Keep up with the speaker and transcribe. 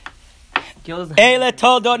Eile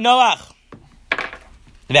toldot Noach.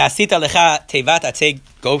 Ve'asita lecha tevat atzei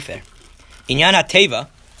gofer. Inyan ha-teva,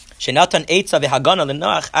 shenatan eitza ve'hagana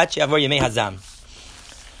leNoach ad she'avor yemei hazam.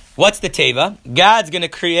 What's the teva? God's going to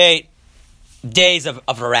create days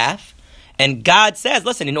of wrath. And God says,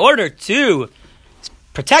 listen, in order to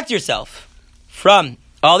protect yourself from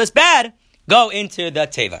all this bad, go into the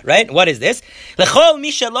teva, right? What is this?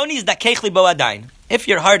 If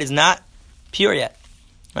your heart is not pure yet,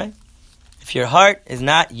 right? If your heart is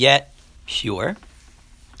not yet pure,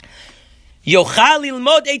 if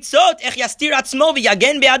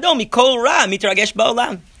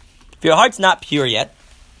your heart's not pure yet,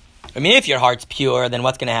 I mean, if your heart's pure, then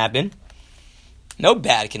what's going to happen? No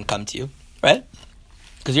bad can come to you, right?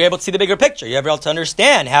 Because you're able to see the bigger picture. You're able to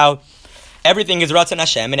understand how everything is Ratzon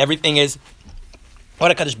Hashem and everything is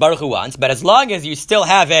what HaKadosh Baruch Hu wants. But as long as you still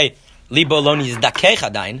have a libo lo nizdakech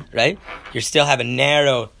adain, right? You still have a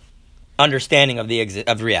narrow understanding of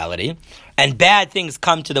of reality, and bad things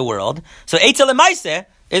come to the world. So Eitzel Lemaiseh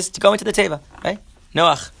is to go into the teva, right?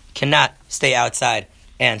 Noach cannot stay outside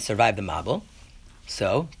and survive the mabul.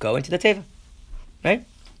 So go into the teva, right?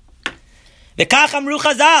 V'kach amru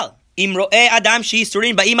Chazal, im ro'eh adam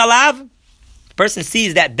she'isurim ba'im alav. The person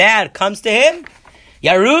sees that bad comes to him.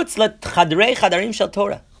 Yarutz l'chadrei chadarim shel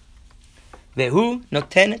Torah. Vehu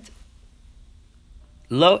notenet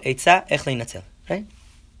lo eitza ech leinatel. Right?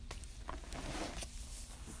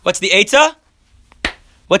 What's the eitza?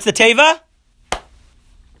 What's the teva?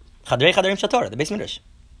 Chadrei chadarim shel Torah, the Beis Midrash.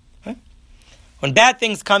 Right? When bad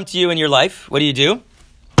things come to you in your life, what do?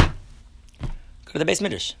 Go to the Beis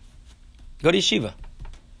Midrash. Go to yeshiva.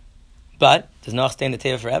 But does Noach stay in the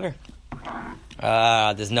teva forever?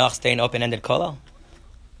 Does Noach stay in open-ended kolel?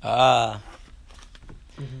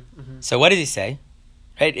 So what does he say?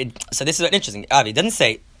 Right? So this is interesting. Avi, it doesn't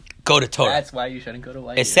say go to Torah. That's why you shouldn't go to YU.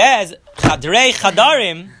 It says chadrei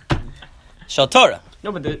chadarim shel Torah.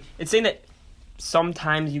 No, but it's saying that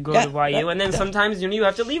sometimes you go to YU, and then sometimes you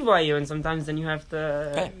have to leave YU, and sometimes then you have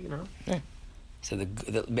to, So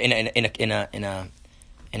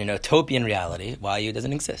in an utopian reality, YU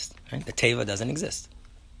doesn't exist. Right? The teva doesn't exist.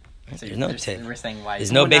 Right? So there's no teva. We're saying YU.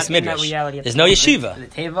 There's no Beis Midrash. There's no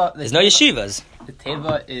yeshiva. There's no yeshivas. The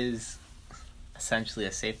teva is essentially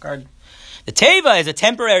a safeguard. The teva is a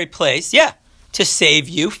temporary place, to save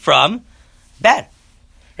you from bad.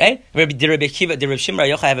 Right? Did Rabbi Shimra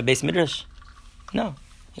Yochai have a Beis Midrash? No.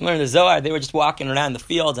 You learn the Zohar, they were just walking around the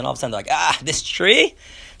fields, and all of a sudden they're like, this tree?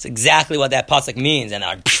 It's exactly what that pasuk means. And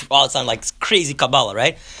all of a sudden, like crazy Kabbalah,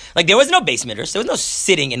 right? Like there was no Beis Midrash. There was no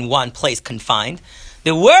sitting in one place confined.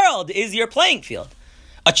 The world is your playing field.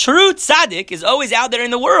 A true tzaddik is always out there in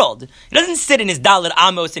the world. He doesn't sit in his Dalet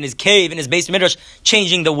Amos, in his cave, in his Beis Midrash,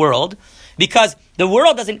 changing the world, because the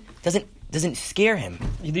world doesn't scare him.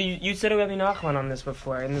 You said a Rabbi Nachman on this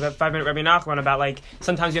before, in the 5-minute Rabbi Nachman, about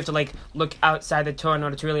sometimes you have to look outside the Torah in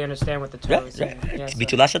order to really understand what the Torah is saying.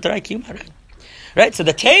 Right, so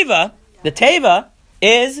the teva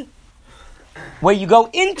is where you go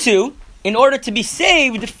into in order to be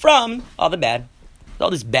saved from all the bad.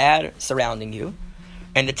 All this bad surrounding you.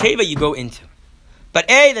 And the teva you go into. But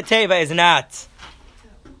the teva is not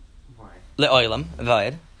le'olam,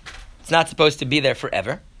 vayed. It's not supposed to be there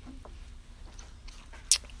forever.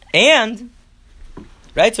 And,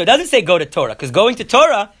 right, so it doesn't say go to Torah, because going to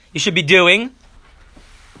Torah, you should be doing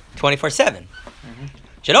 24/7.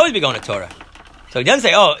 Should always be going to Torah. So it doesn't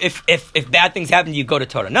say, if bad things happen to you, go to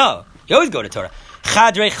Torah. No, you always go to Torah.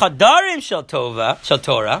 Chadrei chadarim shel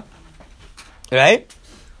Torah, right?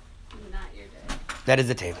 Not your day. That is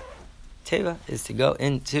the teva. Teva is to go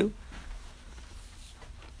into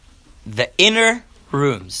the inner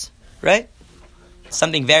rooms, right?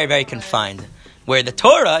 Something very, very confined, where the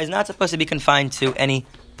Torah is not supposed to be confined to any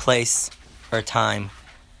place or time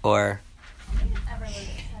or...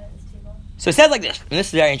 So it says like this, and this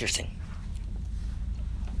is very interesting.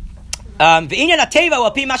 God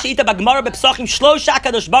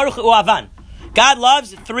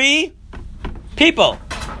loves 3 people.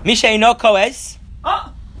 Misheino koes,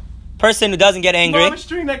 person who doesn't get angry. I'm just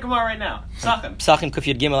doing that Gemara right now. Psachim. Psachim Kuf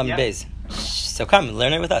Yud Gimel Amud Beis. So come,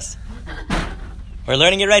 learn it with us. We're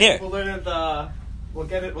learning it right here. We'll learn it. We'll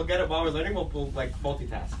get it while we're learning. We'll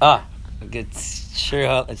multitask. Good.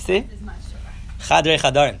 Sure. Let's see. Chadrei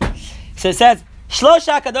chadarim. So it says,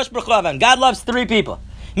 Shlosha Kadosh Baruch Hu Avan. God loves 3 people.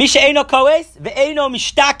 Misha Eino Koes ve'eino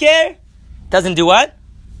mishtaker. Doesn't do what?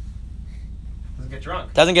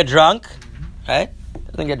 Doesn't get drunk. Right?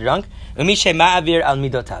 Doesn't get drunk. Umisha ma'avir al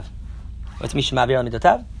midotav. What's Misha ma'avir al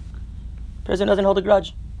midotav? Person who doesn't hold a grudge.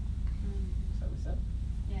 Is that what we said?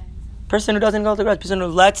 Yeah. Person who doesn't hold a grudge. Person who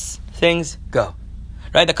lets things go.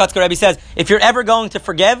 Right? The Kotzker Rebbe says, if you're ever going to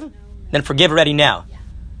forgive, then forgive already now.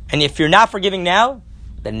 And if you're not forgiving now,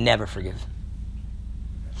 then never forgive.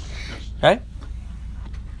 Right?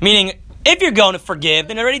 Meaning, if you're going to forgive,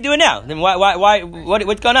 then already do it now. Then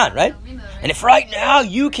what's going on, right? And if right now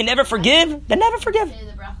you can never forgive, then never forgive.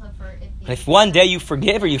 And if one day you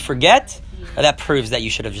forgive or you forget, well, that proves that you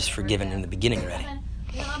should have just forgiven in the beginning already.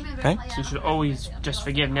 Right? So you should always just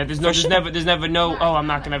forgive. Now, there's never no. Oh, I'm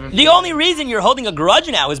not gonna ever. The only reason you're holding a grudge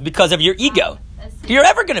now is because of your ego. You're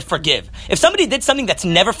ever going to forgive. If somebody did something that's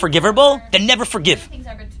never forgivable, then never forgive.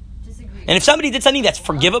 And if somebody did something that's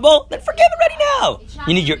forgivable, then forgive already now.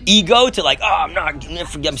 You need your ego to I'm not going to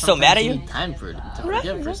forgive. I'm so mad at you. You need time to Right?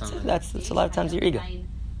 forgive for something. That's a lot of times your ego. A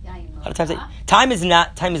lot of times, time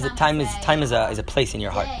is a place in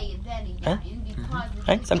your heart. Huh?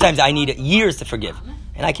 Right? Sometimes I need years to forgive,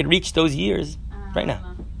 and I can reach those years right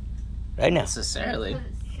now. Right now. Necessarily.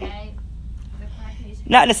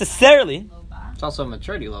 Not necessarily. It's also a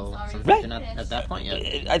maturity level. Sometimes Right. you're not at that point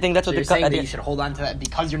yet. I think that's So what you're the saying I that think- you should hold on to that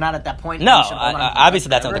because you're not at that point? No, you should hold on to that obviously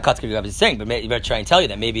that's not what the forever? Kotzker is saying. But maybe they're trying to tell you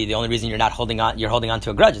that maybe the only reason you're holding on to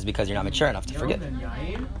a grudge is because you're not mature enough to forgive.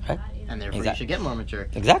 Right? And therefore you Exactly. should get more mature.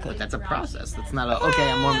 Exactly. But that's a process. That's not okay,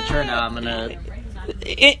 I'm more mature now, I'm going to...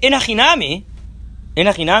 In Achinami,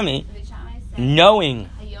 knowing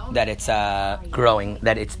that it's growing,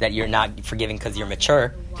 that you're not forgiving because you're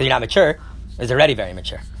not mature, is already very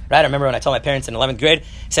mature. Right? I remember when I told my parents in 11th grade, I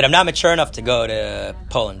said, I'm not mature enough to go to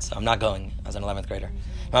Poland, so I'm not going as an 11th grader.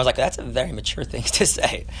 And I was like, that's a very mature thing to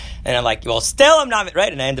say. And I'm like, well, still I'm not,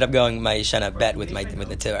 right? And I ended up going my Shana bet with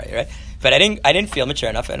the two, right? But I didn't feel mature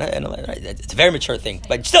enough, and right? It's a very mature thing.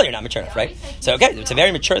 But still, you're not mature enough, right? So, okay, it's a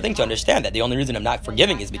very mature thing to understand that the only reason I'm not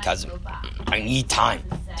forgiving is because I need time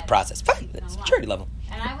to process. Fine, that's maturity level.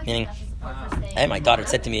 Meaning, and my daughter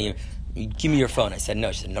said to me, give me your phone. I said,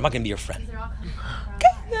 no. She said, no, I'm not going to be your friend.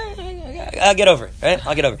 Okay, I'll get over it, right?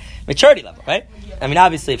 I'll get over it. Maturity level, right? I mean,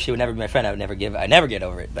 obviously, if she would never be my friend, I'd never get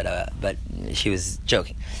over it. But she was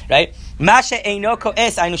joking, right? What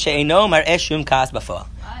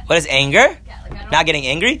is anger? Not getting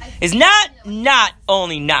angry is not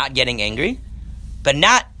only not getting angry, but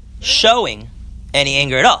not showing any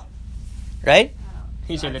anger at all, right?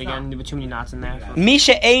 Can you say that again? There were too many knots in there.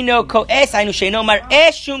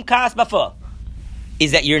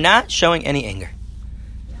 Is that you're not showing any anger.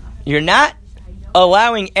 You're not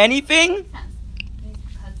allowing anything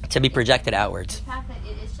to be projected outwards.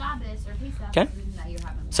 Okay?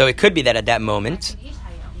 So it could be that at that moment,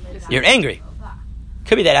 you're angry.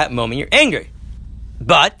 Could be that at that moment you're angry.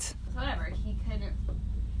 But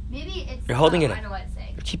you're holding it in.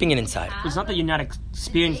 You're keeping it inside. It's not that you're not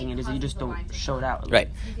experiencing it, it's that you just don't show it out. Right.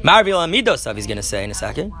 Marvil Amidosav, he's going to say in a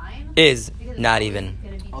second, is not even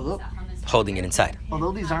holding it inside.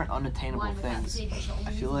 Although these aren't unattainable things,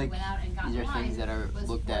 I feel like these are things that are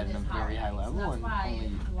looked at in a very high level, and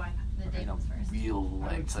only real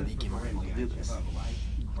tzaddikim are able to do this.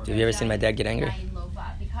 Have you ever seen my dad get angry?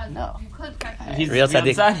 No. He's Real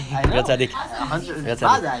tzaddik. I know. Real tzaddik. 100. Real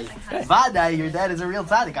tzaddik. Vadai, your dad is a real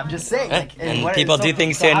tzaddik. I'm just saying. Right? And what- people so- do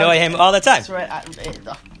things so to annoy I- him all the time. That's right.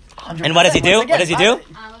 100%. And what does he do? Once again, What does he do?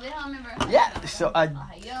 Yeah. So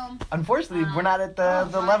unfortunately, we're not at the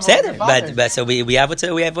level. Say of your that. fathers. But so we have what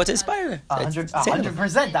to inspire.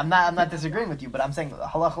 100%. I'm not disagreeing with you, but I'm saying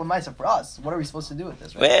halacha l'maisa for us. What are we supposed to do with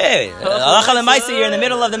this? Right? Wait, halacha l'maisa, you're in the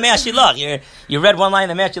middle of the Mei HaShilach. You read one line in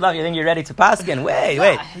the Mei HaShilach, you think you're ready to paskin.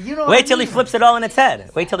 Wait till he flips it all in its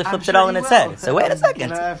head. Wait till he flips it all in its head. So wait a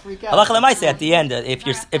second. Halacha l'maisa at the end.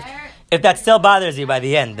 If that still bothers you by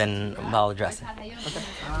the end, then I'll address it.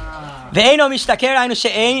 ואינו משתכר היינו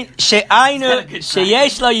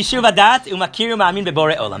שיש לו יישוב הדעת ומכיר ומאמין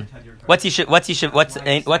בבורא עולם. What's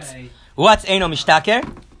אינו משתכר?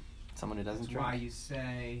 Someone who doesn't That's why drink. you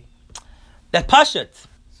say. That pashut.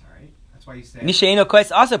 Sorry. That's why you say. מי שאינו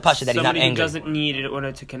כועס also pashut that he's not Somebody who angry. doesn't need it in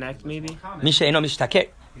order to connect, maybe? מי שאינו משתכר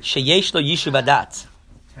שיש לו יישוב הדעת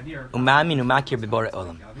ומאמין ומכיר בבורא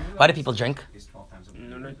עולם. Why do people drink?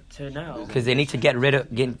 In order to know. Because they need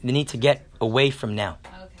to get away from now.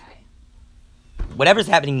 Whatever's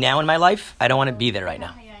happening now in my life, I don't want to be there right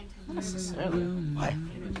now. Why?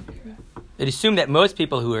 It assumed that most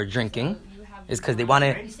people who are drinking is because they want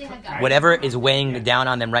to, whatever is weighing down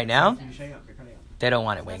on them right now, they don't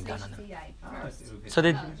want it weighing down on them. So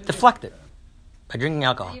they deflect it by drinking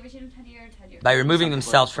alcohol, by removing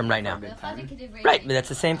themselves from right now. Right, but that's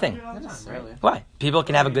the same thing. Why? People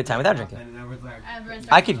can have a good time without drinking.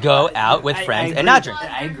 I could go out with friends and not drink.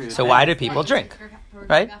 I agree. So why do people drink?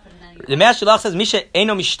 Right? The Mei HaShilach says, Misha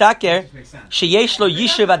eno mishtaker, sheyesh lo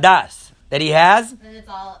yishuv adas. That he has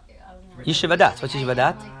yishuv adas. What's yishuv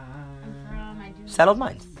adas? settled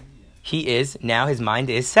mind. His mind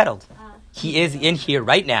is settled. He is in here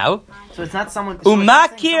right now. So it's not someone.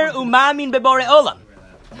 Umakir umamin bebore olam.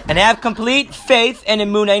 And have complete faith and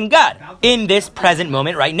emunah in God in this present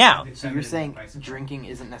moment right now. So you're saying drinking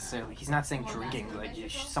isn't necessarily. He's not saying drinking like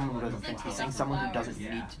someone who doesn't think. He's saying someone who doesn't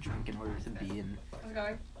need to drink in order to be in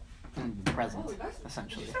the present,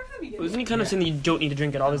 essentially. Isn't he kind of saying that you don't need to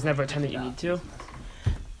drink at all? There's never a time that you need to?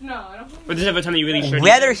 No, I don't. Or there's never a time that you really should?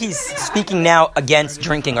 Whether he's speaking now against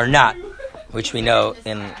drinking or not, which we know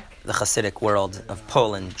in the Hasidic world of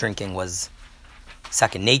Poland, drinking was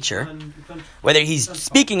second nature. Whether he's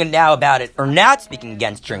speaking now about it or not speaking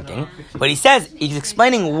against drinking, but he says he's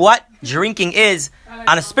explaining what drinking is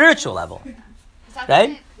on a spiritual level,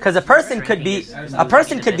 right? Because a person could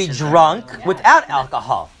be drunk without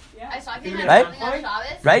alcohol, right?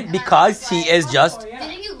 Right? Because he is just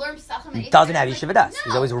doesn't have Yishuv Das.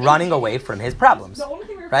 He's always running away from his problems,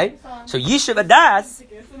 right? So Yishuv Das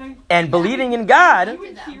and believing in God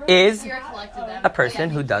is a person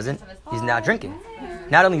who he's not drinking.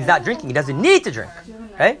 Not only he's not drinking, he doesn't need to drink,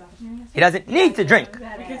 right? He doesn't need to drink.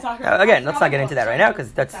 Now, again, let's not get into that right now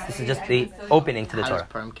because this is just the opening to the Torah. How does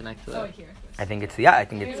Purim connect to that? I think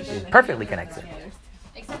it perfectly connects it.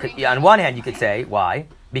 On one hand, you could say why?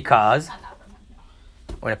 Because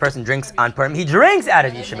when a person drinks on Purim, he drinks out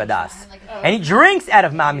of Yishuv Das, and he drinks out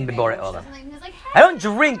of Ma'amin B'Borei Olam. I don't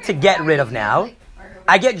drink to get rid of now.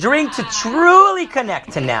 I get drink to truly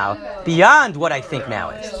connect to now, beyond what I think now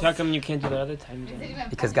is. So how come you can't do that other times?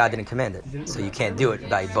 Because God didn't command it, so you can't do it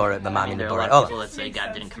by Ma'amin There are a B'Borei lot of people Olam. that say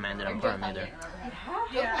God didn't command it on Purim either.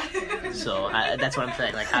 So that's what I'm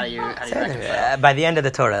saying. Like, how do you reconcile? By the end of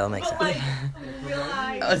the Torah, it'll make sense.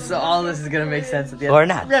 So all this is gonna make sense at the end. Or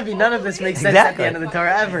not. Rebbe, none of this makes sense Exactly. at the end of the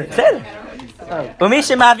Torah ever. ומי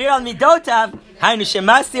שמעביר על מידותיו, היינו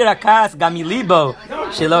שמסתיר הכעס גם מליבו,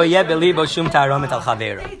 שלא יהיה בליבו שום תערומת על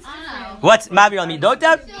חברו. What's מעביר על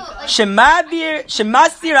מידותיו?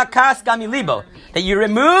 שמסתיר הכעס גם מליבו. That you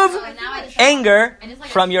remove anger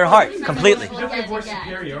from your heart completely.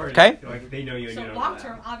 Okay?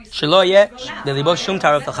 שלא יהיה בליבו שום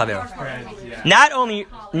תערומת על חברו. Not only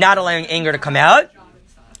not allowing anger to come out,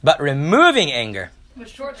 but removing anger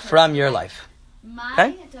from your life.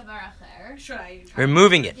 Okay?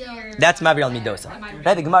 Removing it. That's Mavir al Midosa.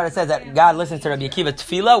 Right? The Gemara says that God listens to Rabbi Akiva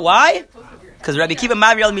tefillah. Why? Because Rabbi Akiva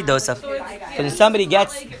Mavir al Midosa. So when somebody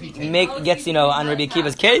gets on Rabbi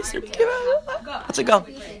Akiva's case, Rabbi Akiva, let's go.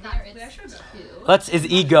 Let's his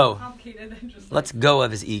ego. Let's go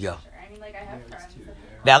of his ego.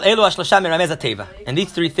 And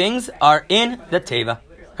these three things are in the teva.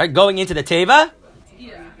 Right? Going into the teva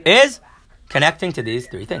is connecting to these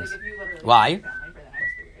three things. Why?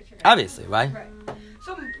 Obviously, why?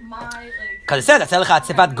 So Because it says, "Atzeh lecha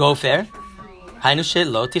atzefat gofer, hainu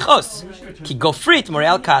shelo tichos, ki gofrit morei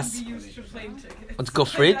al kas." What's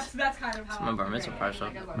gofrit? that's kind of how. Some Bar Mitzvah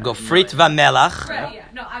parsha. Gofrit vamelach, Right, yeah.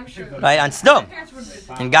 No, I'm sure. right, on Sdom.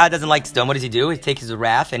 And God doesn't like Sdom. What does he do? He takes his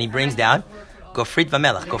wrath and he brings down gofrit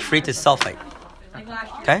vamelach. Gofrit is sulfite.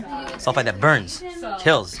 Okay? Sulfite that burns,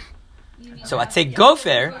 kills. So Atzeh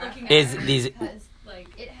gofer is these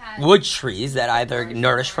wood trees that either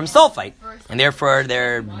nourish from sulfite, and therefore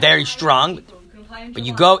they're very strong, but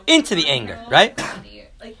you go into the anger, right?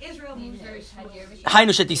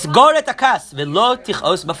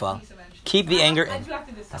 Keep the anger in.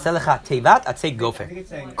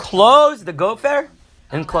 Close the gopher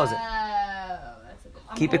and close it.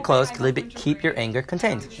 Keep it closed. Keep your anger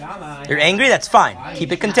contained. You're angry, that's fine.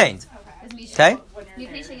 Keep it contained. Okay?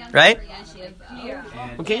 Right?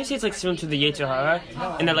 Well, can't you say it's like similar to the Yetzer Hara,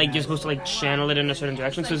 and that like you're supposed to like channel it in a certain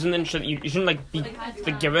direction? So isn't it, you shouldn't like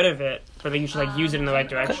get rid of it, but like you should like use it in the right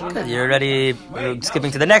direction. You're already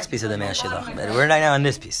skipping to the next piece of the Ashilach. We're right now on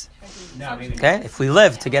this piece. Okay? If we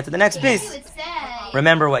live to get to the next piece,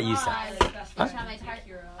 remember what you said.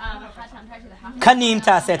 Kanim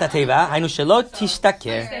ta'aseh teva, hainu shelo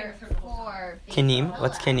tishtaker. Kanim,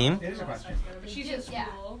 what's kanim?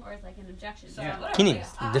 Kinim,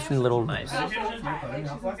 different little rooms.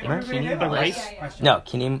 No,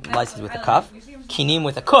 kinim license with a kaf. Kinim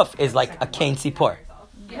with a kuf is like a kain sipor.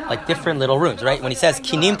 Like different little rooms, right? When he says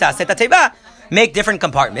kinim ta'aseh teva, make different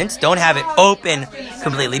compartments. Don't have it open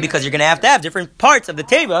completely because you're going to have different parts of the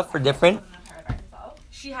teva for different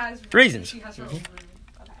reasons.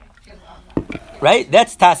 Right?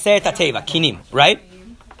 That's ta'aseh teva, kinim, right?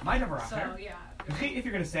 If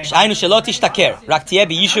you're going to say... שהיינו שלא תשתכר, רק תהיה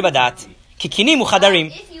ביישוב הדעת. כי קינים הוא חדרים,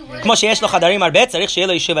 כמו שיש לו חדרים הרבה, צריך שיהיה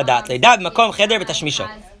לו יישוב הדעת. לידע במקום חדר ותשמישו.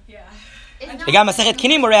 וגם מסכת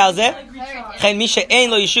קינים מורה על זה, לכן מי שאין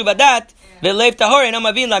לו יישוב הדעת, ולב טהור אינו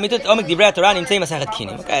מבין לאמיתות עומק דברי התורה, נמצאים מסכת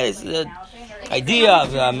קינים. idea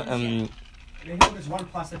of There's one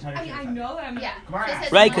plus the entire I know that I'm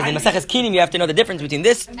right? Because in Maseches Kinim, you have to know the difference between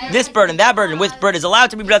this bird and that bird, and which bird is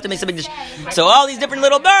allowed to be brought to make a big dish. So all these different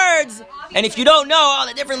little birds, and if you don't know all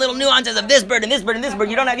the different little nuances of this bird and this bird and this bird,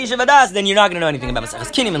 you don't have Yishuv Adas, then you're not going to know anything about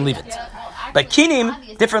Maseches Kinim and leave it. But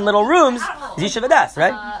Kinim, different little rooms, is Yishuv Adas,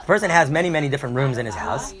 right? The person has many, many different rooms in his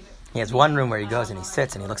house. He has one room where he goes and he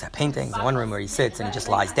sits and he looks at paintings, and one room where he sits and he just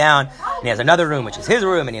lies down, and he has another room which is his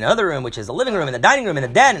room, and another room which is the living room and the dining room and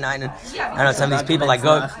the den, and I know some of these people like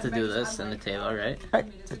go to do this in the table, right? Right,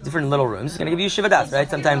 different little rooms. It's going to give you shivadas, right?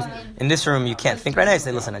 Sometimes in this room you can't think right now. You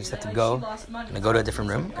say, listen, I just have to go. I'm going to go to a different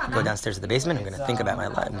room. Go downstairs to the basement. I'm going to think about my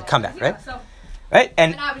life and come back, right? Right,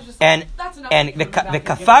 and the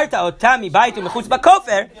kafarta otami baitu mechutz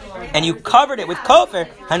bakofer, and you covered it with kofer.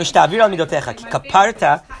 Hainu shtavir al midotecha ki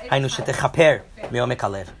kaparta hainu shetechaper meomek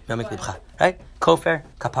alev meomek libcha. Right, kofer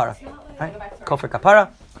kapara. Right, kofer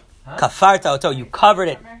kapara. Kafarta oto. You covered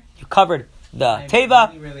it. You covered the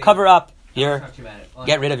teva. Cover up your.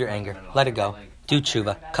 Get rid of your anger. Let it go. Do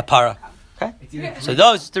tshuva. Kapara. Okay, so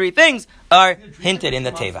those three things are hinted in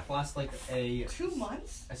the teva. Plus like 2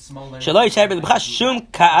 months. So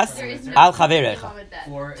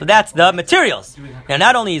that's the materials. Now,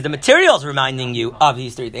 not only is the materials reminding you of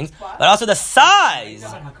these three things, but also the size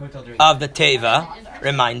of the teva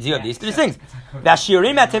reminds you of these three things. Right?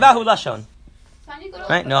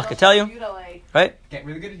 Noach can tell you. Right? Get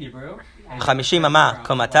really good at Hebrew. 50 אמה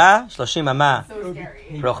קומתה, 30 אמה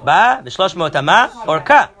רוחבה, ו300 אמה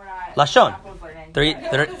אורכה. Lashon.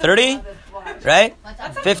 30, right?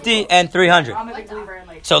 50 and 300.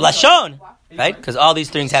 So Lashon, right? Because all these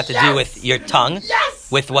things have to do with your tongue,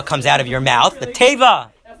 with what comes out of your mouth. The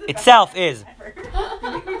teva itself is,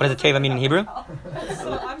 what does the teva mean in Hebrew?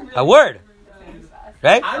 A word,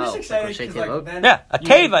 right? I'm just excited because Yeah, a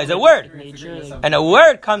teva is a word. And a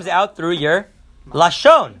word comes out through your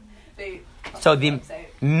Lashon. So the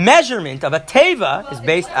measurement of a teva is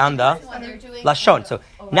based on the Lashon. So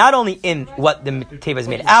not only in what the teva is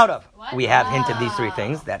made out of, we have hinted these three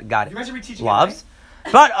things that God loves,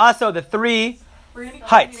 but also the three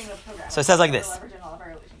heights. So it says like this.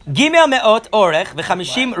 Gimel me'ot orech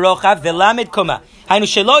v'chamishim rochav v'lamed koma. Hainu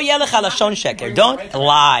shelo yeh lecha lashon sheker. Don't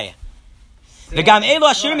lie. V'gam elu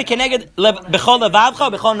ashirim mikeneged b'chol levavcha,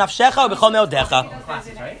 b'chol nafshecha, b'chol me'odecha.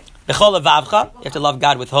 B'chol levavcha, you have to love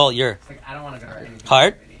God with all your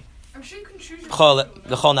heart. I'm sure you can choose your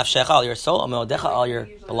B'chol nafshecha, all your soul, me'odecha, all your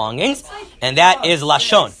belongings. And that is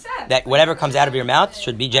lashon. That whatever comes out of your mouth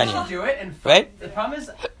should be genuine. Right? The problem is,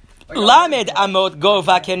 Lamed amot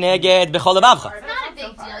gova keneged b'chol levavcha. It's not a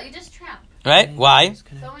big deal. You just tramp. Right? Why? So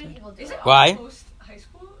many people do it. Why? post-high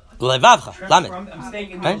school? Levavcha. Lamed. I'm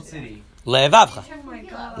staying in the Right? old city. Levavcha. Oh my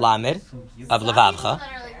god. Lamed of levavcha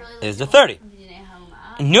is the 30.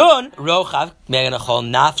 Nun rochav me'enachol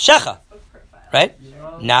nafshecha. Right?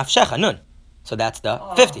 Nafshecha, nun. So that's the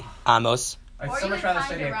 50. Amos. I'd so much rather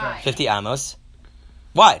study at 50 amos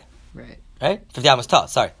wide. Right. Right? 50 amos tall,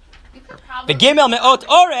 sorry. The Gimel me'ot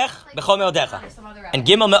orech b'chol me'odecha. And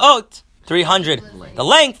gimel me'ot, 300. The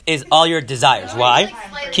length is all your desires. Why?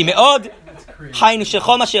 Ki me'od haynu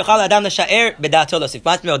shechol ma sheyochal adam l'sha'er b'da'ato losif.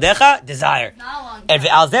 Mat me'odecha, desire. And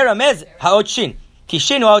ve'al zeh ramez ha'ot shin. Ki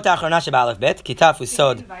shin ha'ot ha'achrona sheba'alef bet. Ki taf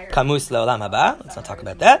usod kamus le'olam haba. Let's not talk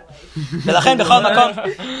about that. V'lachen b'chol makom.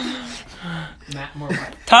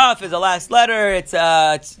 Taf is the last letter. It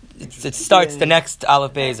starts the next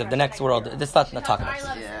aleph beis of the next world. Let's not talk about it.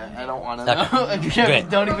 Yeah, I don't want to Okay. know. Good.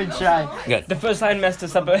 Don't even try. Good. The first line messed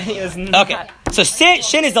us up, but it was not. Okay, so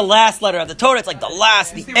shin is the last letter of the Torah. It's like the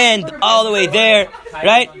last, the end, all the way there,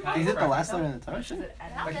 right? Is it the last letter in the Torah?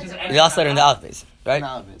 The last letter in the aleph beis, right?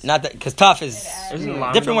 Not that, because taf is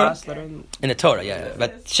different word in the Torah, yeah.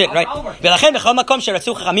 But shin, right? ולכן בכל מקום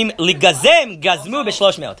שרצו חכמים לגזם, גזמו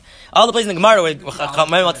ב300. All the places in the Gemara where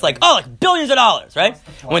it's like, oh, like billions of dollars, right?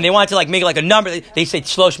 When they want to like make it like a number, they say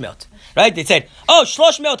 300. Right? They said, oh,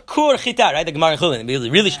 300 kur chita, right? The Gemara in Chulin.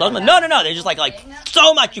 Really 300? No. They're just like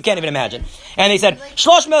so much you can't even imagine. And they said,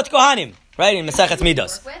 300 kohanim, right? In Masechet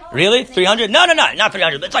Midos. Really? 300? No, not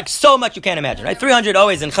 300. It's like so much you can't imagine, right? 300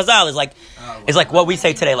 always in Chazal is like what we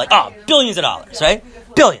say today, like, oh, billions of dollars, right?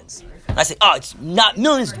 Billions. And I say, oh, it's not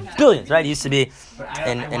millions, billions, right? It used to be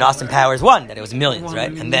in Austin Powers 1 that it was millions,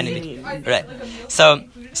 right? And then, right. So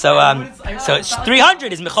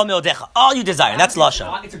 300 is Mechol Me'odecha, all you desire, and that's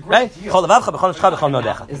Lashon, right? Chol levavcha, b'chol nafshecha, b'chol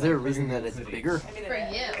me'odecha. Is there a reason that it's bigger? For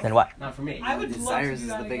you. Then what? Not for me. Desires is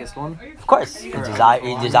the biggest one. Of course,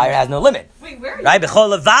 desire has no limit, Wait, where are right? B'chol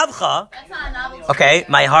levavcha, That's not a novel. okay,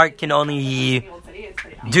 my heart can only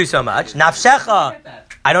do so much. Nafshecha,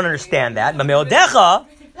 I don't understand that. But me'odecha,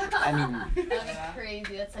 I mean, That's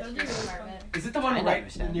crazy. That's such a big department. Is it the one right?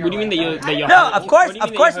 What do you mean that your No, heart- of course, what do you mean that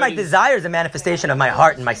of course, your my heart is- desire is a manifestation of my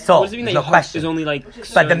heart and my soul. What does it mean that There's your no heart question. is only like?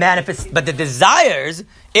 But the desires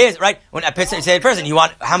is right. When a person say to a person, you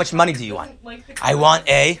want how much money do you want? I want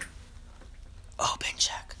a open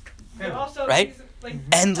check, Also, right? he's, like,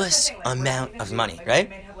 Endless amount of money, right?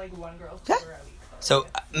 May have, like, one girl Yeah. for a week. So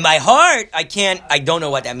my heart, I don't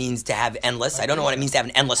know what that means to have endless. I don't know what it means to have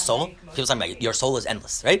an endless soul. People talking about your soul is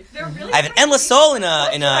endless, right? They're really I have an endless soul in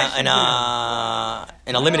a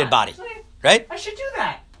limited body, right? I should do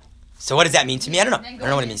that. So what does that mean to me? I don't know. I don't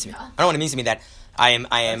know what it means to me. I don't know what it means to me that I am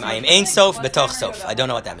Ein Sof B'toch Sof. I don't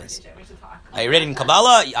know what that means. I read it in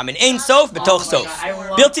Kabbalah. I'm an Ein Sof B'toch Sof.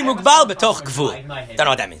 Bilti Mugbal B'toch Gvul. Don't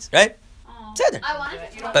know what that means, right?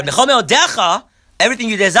 But B'chol Me'odecha, everything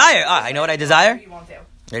you desire. I know what I desire. You want to.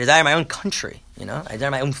 I desire my own country. You know, I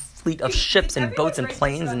desire my own fleet of ships and boats and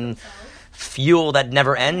planes and fuel that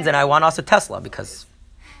never ends. And I want also Tesla because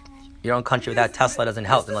your own country without Tesla doesn't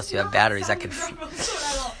help unless you have batteries that could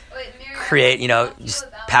create, just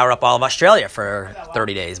power up all of Australia for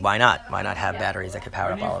 30 days. Why not? Why not have batteries that could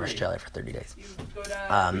power up all of Australia for 30 days?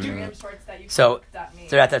 So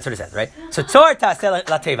that's what it says, right? So tzor ta'aseh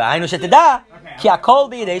lateva, hainu shetida, ki hakol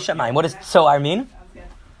b'yedei shamayim. What does tzor mean?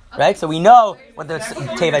 Right? So we know what the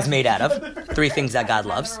teva is made out of. 3 things that God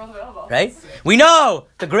loves. Right? We know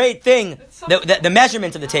the great thing, the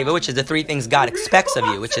measurement of the teva, which is the 3 things God expects of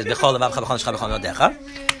you, which is b'chol levavcha b'chol nefshcha b'chol modecha.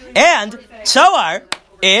 And tzor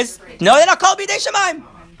is know that hakol b'yedei shamayim.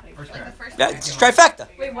 It's trifecta.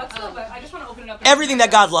 Wait, what's the? I just want to open it up. Everything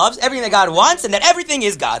that God loves, everything that God wants, and that everything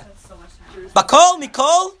is God. Bakol,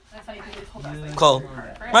 mikol, kol.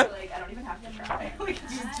 Right? Like, I don't even have to try.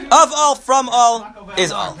 Of all, from all,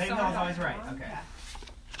 is all. Always right. Okay.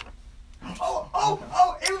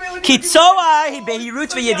 Ki tzohar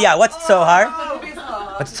behirut v'yediah. What's tzohar?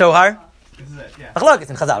 What's tzohar? This is it. Yeah. Look,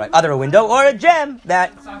 it's in Chazal, right? Either a window or a gem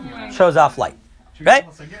that shows off light. Right?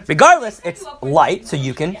 Regardless, it's light, so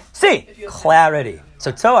you can see. Clarity.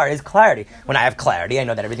 So tzohar is clarity. When I have clarity, I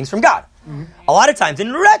know that everything's from God. A lot of times,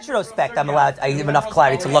 in retrospect, I have enough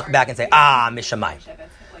clarity to look back and say, mishamayim.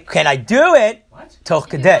 Can I do it? Toch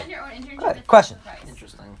kedei. Good question.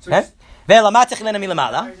 Interesting. Okay?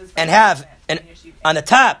 And have on the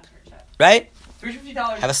top, right?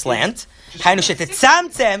 $350. Have a slant.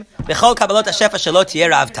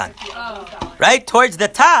 Right? Towards the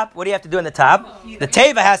top, what do you have to do in the top? The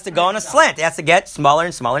teva has to go on a slant. It has to get smaller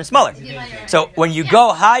and smaller and smaller. So when you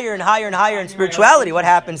go higher and higher and higher in spirituality, what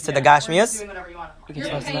happens to the Gashmias?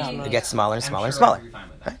 It gets smaller and smaller and smaller.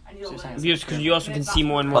 Because you also can see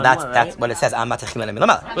more and more. Well, that's and more, that's right? what it says.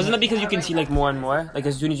 Wasn't it because you can see like more and more? Like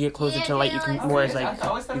as soon as you get closer to light, you can more is like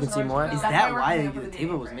you can see more. Is that why the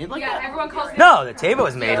table was made like Yeah, that? everyone calls me. No, the teva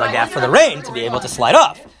was made like that for the rain to be able to slide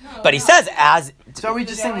off. But he says as So are we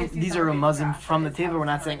just saying these are a Muslim from the table? We're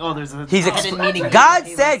not saying, oh, there's a he's hidden meaning. God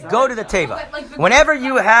said, go to the teva. Whenever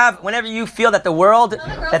you feel that the world,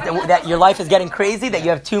 that your life is getting crazy, that you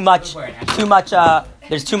have too much,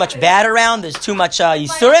 there's too much bad around, there's too much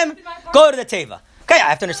yisurim, go to the teva. Okay, I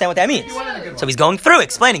have to understand what that means. So he's going through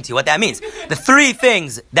explaining to you what that means. The 3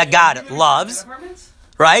 things that God loves,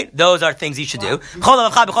 right? Those are things you should do.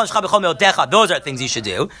 Those are things you should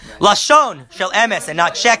do. Lashon shel emes and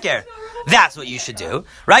not sheker. That's what you should do,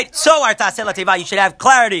 right? So you should have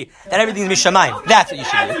clarity that everything's mishamayim. That's what you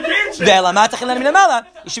should do.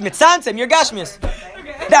 You should mitzantem your gashmias.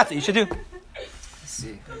 That's what you should do.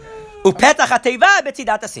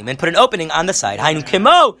 And put an opening on the side. The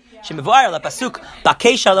pasuk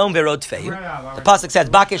says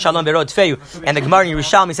bakei shalom verod feyu, and the Gemara in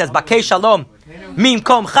Yerushalmi says bakei shalom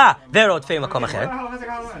mimkomcha verod feyu makom acher.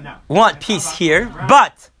 Want peace here,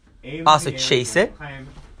 but also chase it.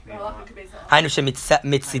 Can you save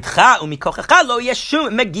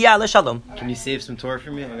some Torah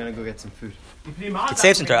for me? I'm gonna go get some food. I could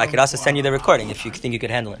save some Torah. I could also send you the recording if you think you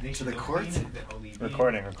could handle it. To the court?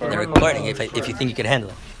 Recording. The recording, if you think you could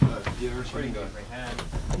handle it.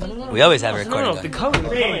 We always have a recording The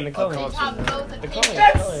going. Cohen.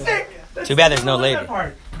 Too bad there's no lady.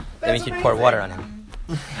 Then we could pour water on him.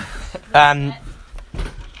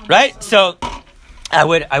 Right? So I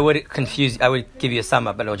would give you a sum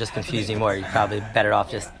up, but it will just confuse you more. You're probably better off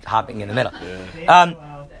just hopping in the middle.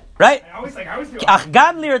 Right? אך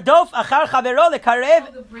גם לרדוף אחר חברו לקרב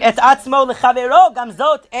את עצמו לחברו, גם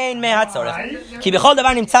זאת אין מהצורך. כי בכל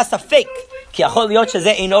דבר נמצא ספק, כי יכול להיות שזה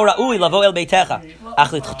אינו ראוי לבוא אל ביתך,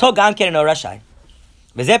 אך לדחותו גם כן אינו רשאי.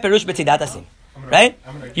 וזה פירוש בצידת הסים. Right?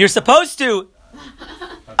 You're supposed to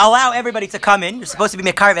allow everybody to come in. You're supposed to be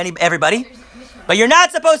mekarv everybody. But you're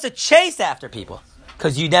not supposed to chase after people.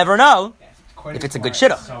 Because you never know if it's a good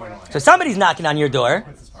shidduch. So if somebody's knocking on your door,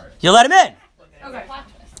 you let him in. Okay.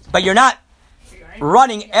 but you're not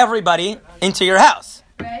running everybody into your house.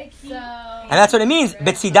 Right. So. And that's what it means.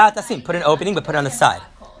 Betzidat asim. Put an opening, but put it on the side.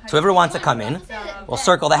 So whoever wants to come in will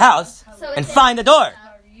circle the house and find the door.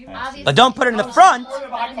 But don't put it in the front,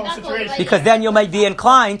 because then you might be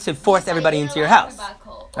inclined to force everybody into your house.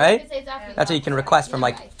 Right? That's what you can request from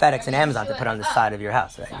like FedEx and Amazon to put on the side of your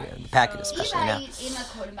house, right? The packages, especially now.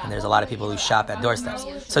 And there's a lot of people who shop at doorsteps.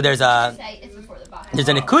 So there's a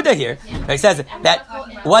nekuda here. It says that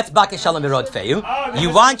what's Bakesh Shalom Birod Feyu? You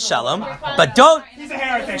want Shalom, but don't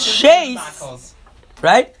chase,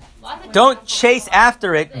 right? Don't chase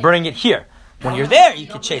after it, bring it here. When you're there, you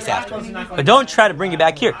can chase after it. But don't try to bring it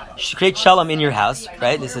back here. Create shalom in your house,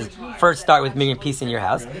 right? This is first start with bringing peace in your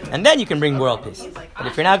house, and then you can bring world peace. But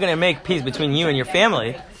if you're not going to make peace between you and your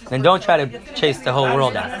family, then don't try to chase the whole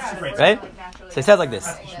world out, right? So it says like this.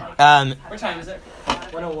 What time is it?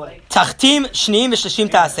 101. תחתים שניים ושלושים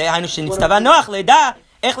תעשה, היינו שנצטווה נוח לידע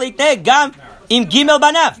איך להתנהג גם עם ג'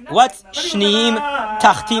 בניו. What's שניים,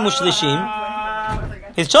 תחתים ושלישים?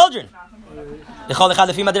 His children. לכל אחד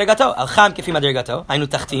לפי מדרגתו, על חם כפי מדרגתו, היינו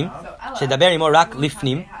תחתים, שדבר עמו רק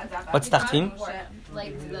לפנים. What's תחתים?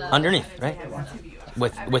 Underneath, right?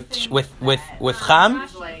 With חם,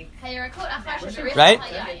 right?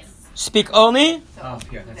 Speak only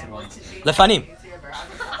לפנים.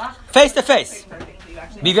 Face to face.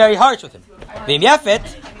 Be very harsh with him. ועם יפת,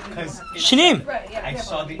 שנים.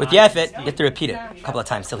 With יפת, you have to repeat it a couple of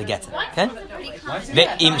times till he gets it. Okay?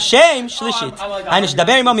 ועם שם שלישית, היינו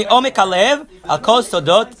שדבר עמו מעומק הלב, על כל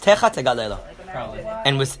סודות תך תגלה לו.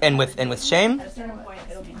 And with shame,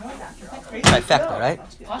 trifecta, right?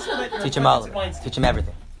 Teach him all of it. Teach him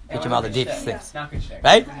everything. Teach him all the deepest things.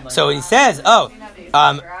 Right? So he says,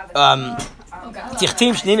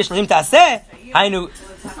 תחתים שניים ושלושים תעשה, היינו,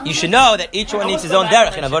 you should know that each one needs his own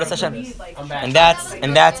derech in avodas Hashem, and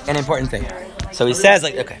that's an important thing. So he says,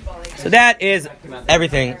 like, okay, so that is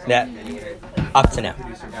everything that up to now.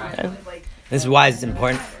 Okay? This is why it's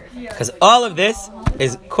important, because all of this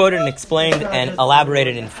is quoted and explained and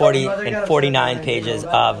elaborated in 49 pages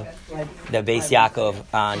of the Beis Yaakov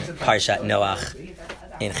on Parshat Noach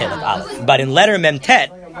in Chelek Aleph. But in letter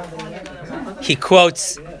Memtet, he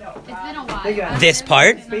quotes this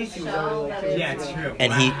part,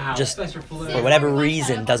 and he just, for whatever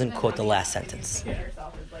reason, doesn't quote the last sentence.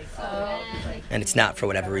 And it's not for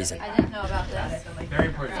whatever reason.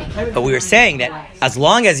 But we were saying that as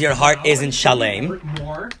long as your heart isn't shalem,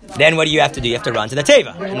 then what do you have to do? You have to run to the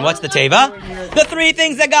teva. And what's the teva? The three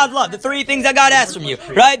things that God loves, the three things that God asks from you,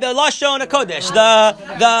 right? The lashon hakodesh,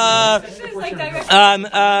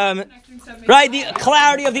 right, the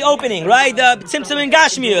clarity of the opening, right? The tzimtzum and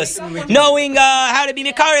gashmius, knowing how to be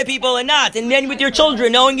mikare people and not, and then with your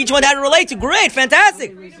children, knowing each one how to relate to. Great,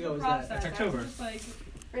 fantastic. That's October.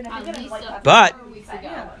 But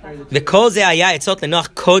the kol ze haya etzot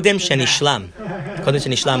lenoach kodem shenishlam. Kodem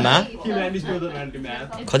shenishlam ma?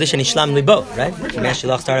 Kodem shenishlam libo, right? The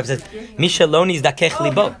Ashilach startup says, Misha lo nizdakech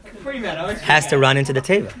libo. Has to run into the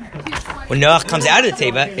teva. When Noach comes out of the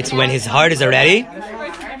teva, it's when his heart is already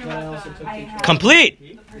complete.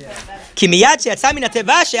 כי מיד שיצא מן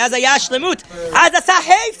התיבה שאז היה השלמות, אז עשה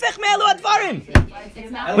ההפך מאלו הדברים.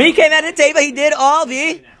 When he came out of the teva, he did all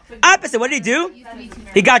the opposite. What did he do?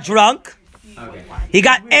 He got drunk. He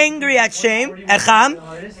got angry at Shem, at Cham,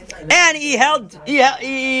 and he held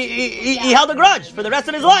a grudge for the rest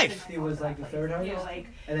of his life. It was like the third harvest,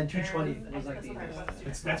 and then 220 was like the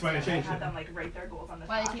That's why they changed it.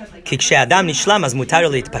 כי כשאדם נשלם, אז מותר לו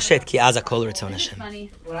להתפשט, כי אז הכל רצון השם.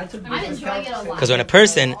 Because when a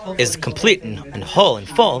person is complete and whole and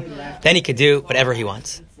full, then he can do whatever he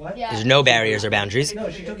wants. There's no barriers or boundaries,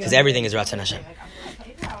 because everything is Ratzon Hashem.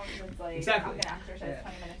 Exactly.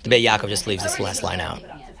 The Beit Yaakov just leaves this last line out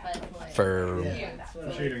for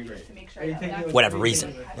whatever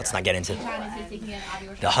reason. Let's not get into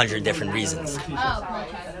the 100 different reasons.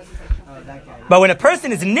 But when a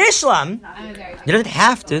person is nishlam, you don't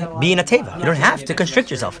have to be in a teva. You don't have to constrict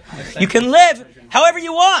yourself. You can live however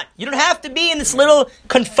you want. You don't have to be in this little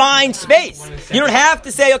confined space. You don't have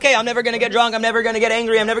to say, okay, I'm never going to get drunk, I'm never going to get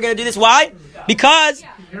angry, I'm never going to do this. Why? Because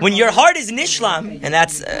when your heart is nishlam, and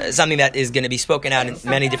that's something that is going to be spoken out in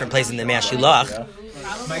many different places in the Ashilach.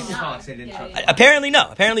 Apparently, no.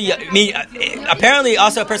 Apparently,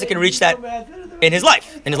 also a person can reach that in his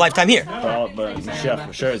lifetime here. But Mashiach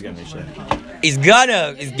for sure is going to be Mashiach. He's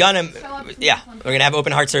gonna, yeah, we're gonna have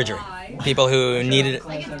open heart surgery. People who needed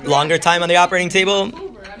longer time on the operating table,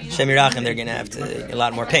 Shem Yirachem, they're gonna have a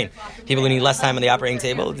lot more pain. People who need less time on the operating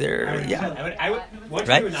table,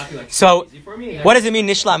 right? So, what does it mean,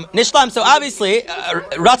 nishlam? Nishlam. So obviously,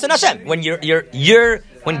 Ratzon Hashem. When you're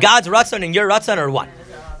when God's Ratzon and your Ratzon are one.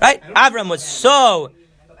 Right? Avram was so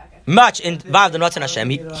much involved in Ratzon Hashem,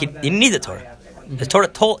 he didn't need the Torah. The Torah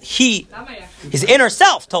told, his inner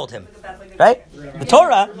self told him. Right? The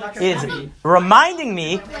Torah is reminding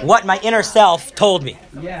me what my inner self told me.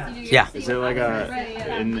 Yeah. Is it like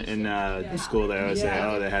in school they always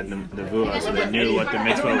say, they had the nevuah, so they knew what the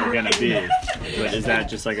mitzvah were going to be. But is that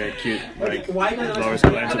just like a cute, like, lower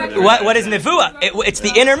school answer? What is nevuah? It's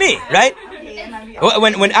the inner me, right?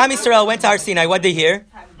 When Am Yisrael went to Har Sinai, what did they hear?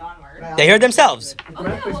 They heard themselves.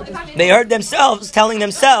 They heard themselves telling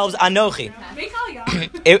themselves, Anochi.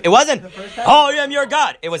 It wasn't, I am your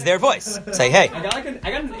God. It was their voice. Say, hey, I got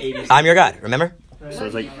an 80. I'm your God. Remember? So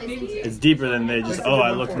it's like, it's deeper than they just,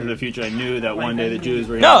 I looked into the future, I knew that one day the Jews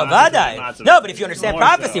were No, Vadai. No, but if you understand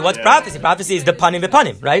prophecy, what's prophecy? Prophecy is the panim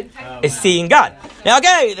v'panim, right? It's seeing God. Now,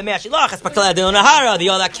 okay, the Ashilach, the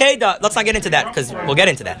Yol HaKeda, let's not get into that, because we'll get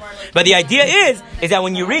into that. But the idea is that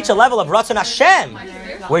when you reach a level of Ratzon Hashem,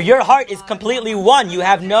 where your heart is completely one, you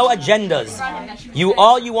have no agendas.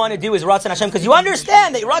 All you want to do is Ratzon Hashem, because you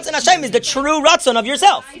understand that Ratzon Hashem is the true Ratzon of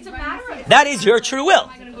yourself. That is your true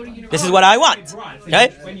will. This is what I want,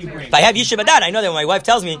 right? If I have Yishuv Dad, I know that when my wife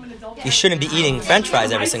tells me you shouldn't be eating French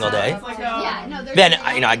fries every single day, then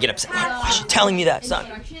I get upset. Why is she telling me that, son?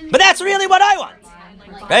 But that's really what I want,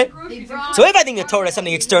 right? So if I think the Torah is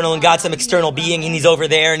something external and God's some external being and He's over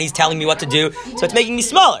there and He's telling me what to do, so it's making me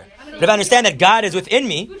smaller. But if I understand that God is within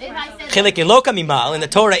me, Chilek Eloka Mimal, and the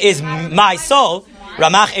Torah is my soul,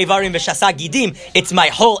 Ramach Evarim V'Shasa Gidim, it's my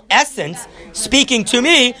whole essence speaking to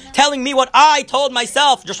me, telling me what I told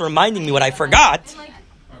myself, just reminding me what I forgot.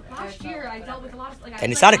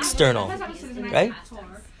 And it's not external, right?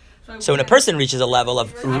 So when a person reaches a level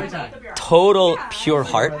of total pure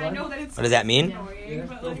heart, what does that mean?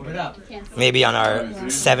 Maybe on our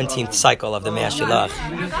 17th cycle of the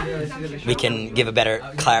Ashilach, we can give a better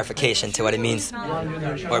clarification to what it means,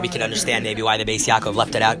 or we can understand maybe why the Beis Yaakov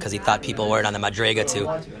left it out, because he thought people weren't on the Madrega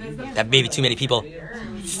that maybe too many people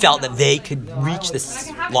felt that they could reach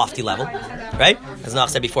this lofty level, right? As Nach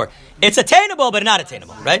said before, it's attainable but not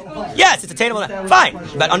attainable, right? Yes, it's attainable, fine,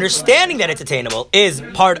 but understanding that it's attainable is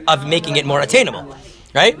part of making it more attainable,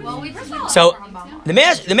 right? So the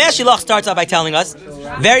Ashilach starts off by telling us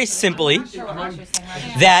very simply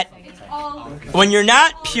that when you're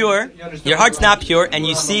not pure, your heart's not pure, and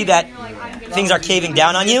you see that things are caving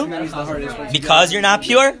down on you because you're not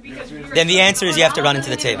pure, then the answer is you have to run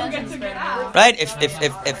into the teva. Right?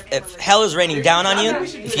 If hell is raining down on you,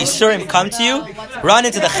 if Yisurim come to you, run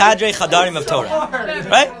into the Chadrei Chadarim of Torah.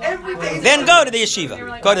 Right? Then go to the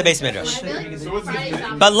yeshiva. Go to the Beis Midrash.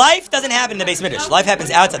 But life doesn't happen in the Beis Midrash. Life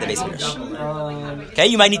happens outside the Beis Midrash. Okay?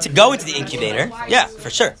 You might need to go into the incubator. Yeah, for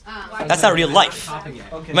sure. That's not real life.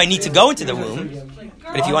 You might need to go into the womb.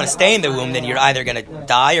 But if you want to stay in the womb, then you're either going to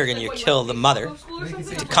die or going to kill the mother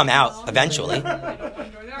to come out eventually.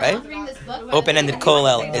 Right? Open-ended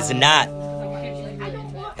kollel is not.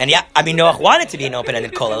 And yeah, Noach wanted to be an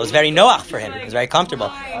open-ended kollel. It was very Noach for him. It was very comfortable.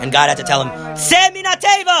 And God had to tell him, Seh min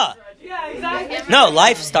hateva! No,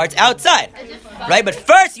 life starts outside. Right? But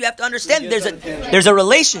first you have to understand there's a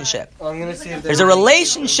relationship. There's a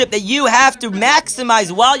relationship that you have to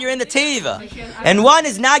maximize while you're in the teva. And one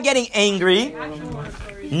is not getting angry,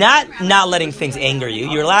 not letting things anger you.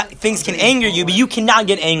 Things can anger you, but you cannot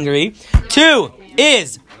get angry. Two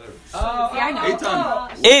is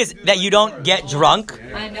that you don't get drunk.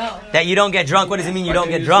 That you don't get drunk. What does it mean you don't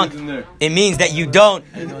get drunk? It means that you don't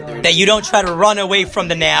try to run away from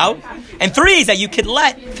the now. And three is that you can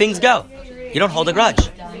let things go. You don't hold a grudge.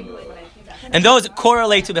 And those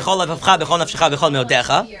correlate to b'chol levavcha, b'chol nafshecha, b'chol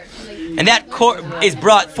meodecha. And that is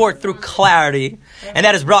brought forth through clarity, and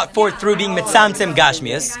that is brought forth through being mitzamtzem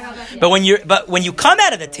gashmias. But when you come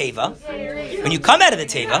out of the teva,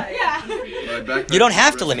 you don't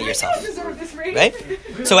have to limit yourself, right?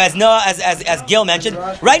 So as Gil mentioned,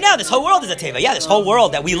 right now this whole world is a teva. Yeah, this whole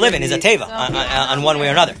world that we live in is a teva on one way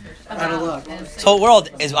or another. This whole world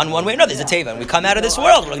is on one way or another. Is a teva, and we come out of this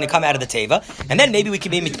world. We're going to come out of the teva, and then maybe we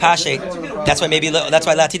can be mitpashet. That's why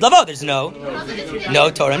latid lavo. There's no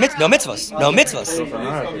Torah, no mitzvos.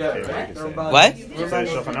 What?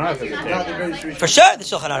 For sure, the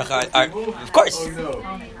Shulchan Aruch are of course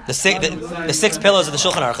the six pillars of the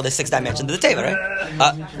Shulchan Aruch are the 6 dimensions of the teva, right?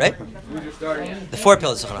 Right? The 4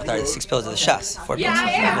 pillars of the Shulchan Aruch are the 6 pillars of the Shas. 4 pillars,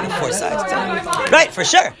 the 4 sides. Right, for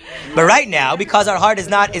sure. But right now, because our heart is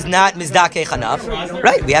not mizdakech enough,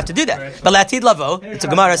 right? We have to do that. But latid lavo, the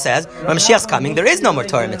Gemara says, when Mashiach's coming, there is no more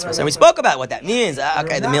Torah mitzvahs. And we spoke about what that means.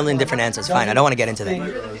 Okay, the million different answers. Fine, I don't want to get into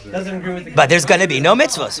that. But there's going to be no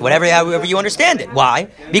mitzvahs, however you understand it. Why?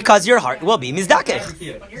 Because your heart will be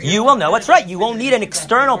mizdakech. You will know what's right. You won't need an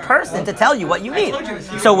external person to tell you what you need.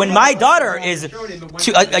 So when my daughter is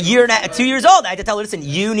 2 years old, I had to tell her, listen,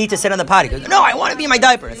 you need to sit on the potty. She goes, no, I want to be in my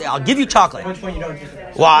diaper. I say, I'll give you chocolate.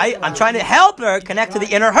 Why? I'm trying to help her connect to the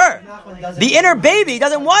inner her. The inner baby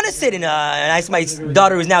doesn't want to sit in and I asked my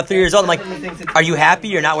daughter who's now 3 years old, I'm like, are you happy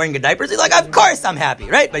you're not wearing a diaper? She's like, of course I'm happy,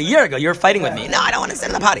 right? But a year ago, you were fighting with me. No, I don't want to sit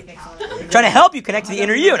in the potty. I'm trying to help you connect to the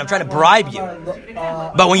inner you, and I'm trying to bribe you.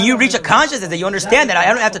 But when you reach a consciousness that you understand that I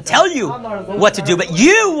don't have to tell you what to do, but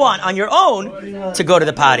you want on your own to go to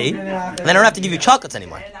the potty, and then I don't have to give you chocolates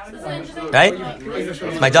anymore. Right?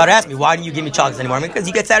 My daughter asked me, why do you give me chocolates anymore? I mean, because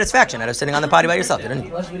you get satisfaction out of sitting on the potty by yourself. It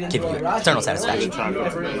doesn't give you eternal satisfaction.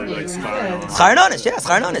 Schar nonish, yeah,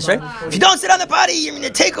 schar nonish, right? If you don't sit on the potty, you're going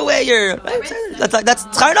to take away your... That's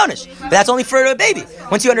schar nonish. But that's only for a baby.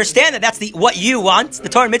 Once you understand that that's what you want, the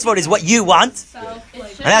Torah mitzvot is what you want,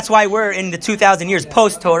 and that's why we're in the 2,000 years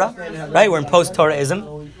post-Torah, right? We're in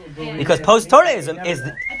post-Torahism. Because post-Torahism is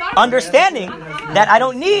understanding that I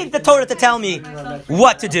don't need the Torah to tell me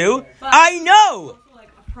what to do. I know!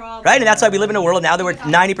 Right? And that's why we live in a world now that where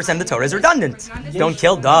 90% of the Torah is redundant. Don't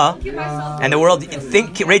kill, duh. And the world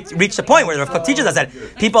reached a point where the Rav teaches us that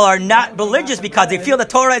people are not religious because they feel the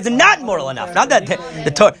Torah is not moral enough. Not that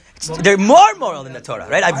the Torah... They're more moral than the Torah,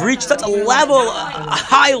 right? I've reached such a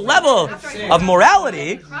high level of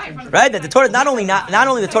morality, right? That the Torah not only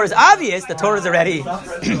the Torah is obvious, the Torah is already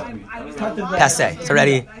passé. It's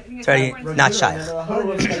already not shaykh.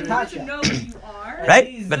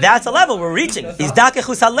 Right? But that's a level we're reaching. He's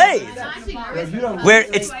dakechus halev, where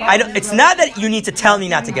it's not that you need to tell me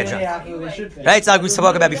not to get drunk. Right? It's like we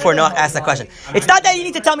spoke about before. Noah asked that question. It's not that you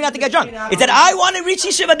need to tell me not to get drunk. It's that I want to reach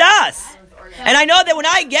Yeshiva Das. And I know that when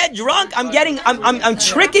I get drunk, I'm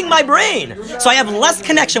tricking my brain. So I have less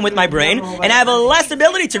connection with my brain, and I have a less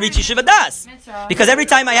ability to reach Yeshiva Das. Because every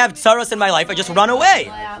time I have tsaros in my life, I just run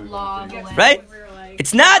away. Right?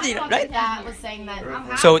 It's not, right?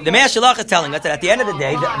 So the Ashilach is telling us that at the end of the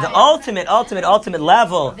day, the ultimate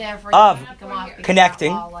level of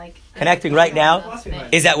connecting right now,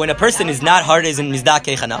 is that when a person is not hard, isn't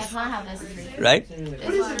mizdakech enough, right?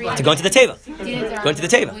 To go into the teva. Go into the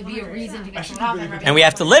teva. And we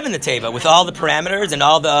have to live in the teva with all the parameters and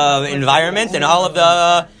all the environment and all of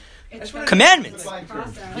the commandments.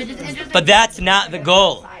 But that's not the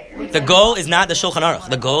goal. The goal is not the Shulchan Aruch.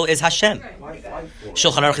 The goal is Hashem.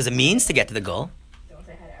 Shulchan Aruch is a means to get to the goal,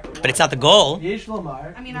 but it's not the goal. I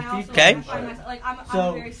mean, I also okay? I'm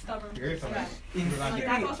a very stubborn person.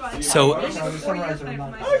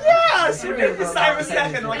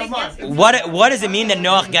 What does it mean that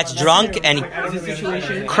Noah gets drunk and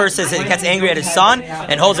he curses and gets angry at his son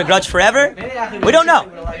and holds a grudge forever? We don't know.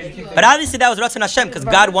 But obviously that was Ratzon Hashem, because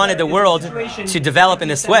God wanted the world to develop in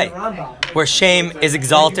this way, where shame is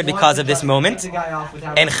exalted because of this moment,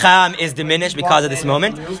 and Cham is diminished because of this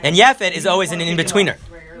moment, and Yefet is always an in-betweener.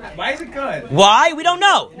 Why is it good? Why? We don't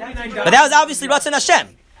know. But that was obviously Ratzon Hashem.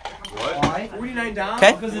 What? 49 down?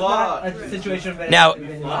 Okay. Because it's not a situation of now,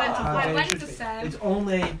 it's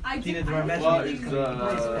only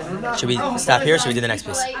should we stop here or should we do the next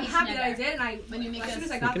piece? I'm happy that I did, and as soon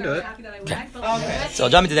as I got there, I'm happy that I went. Okay. So I'll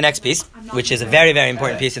jump into the next piece, which is a very, very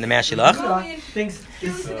important piece in the Ashilach.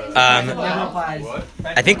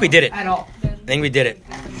 I think we did it. I think we did it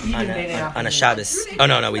on a Shabbos. Oh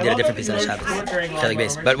no, we did a different piece on a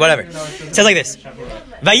Shabbos. But whatever. It says like this: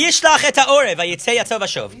 Vayishlach et ha'orev, vayitzei yatzov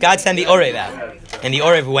v'shov. God sent the orev out, and the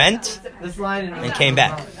orev went and came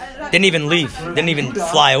back. Didn't even leave. Didn't even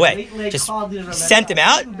fly away. Just sent him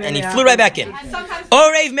out, and he flew right back in.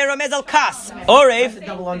 Orev meromez al kas. Orev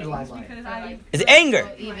is anger,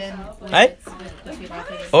 right?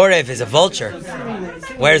 Orev is a vulture.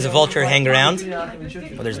 Where does a vulture hang around?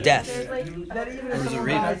 Well, there's death.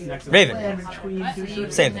 Raven.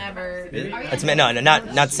 Same thing. That's no, not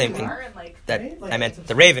the same thing. That I meant.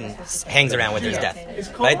 The raven hangs around where there's death,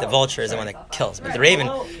 right? The vulture is the one that kills, but the raven,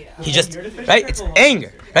 he just right. It's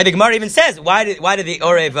anger, right? The Gemara even says, why did the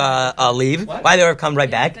Orev leave? Why did the Orev come right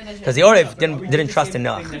back? Because the Orev didn't trust in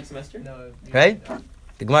Noah, right?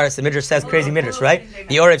 The Gemara, the Midrash says crazy Midrash, right?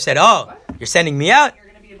 The Orev said, "Oh, you're sending me out.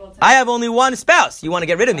 I have only one spouse. You want to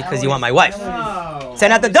get rid of me because you want my wife.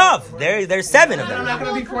 Send out the dove. There's 7 of them.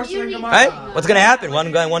 Right? What's going to happen?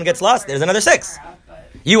 One gets lost. There's another 6.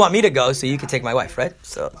 You want me to go so you can take my wife, right?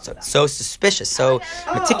 So suspicious, so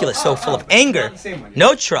meticulous, so full of anger,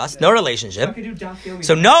 no trust, no relationship.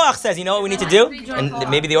 So Noach says, you know what we need to do? And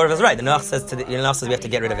maybe the Orev is right. The Noach says we have to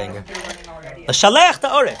get rid of anger.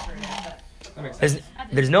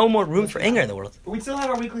 There's no more room for anger in the world.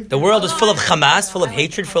 The world is full of Hamas, full of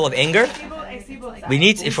hatred, full of anger.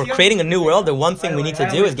 If we're creating a new world, the one thing we need to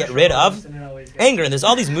do is get rid of anger. And there's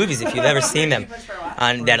all these movies, if you've ever seen them,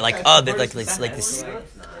 on that this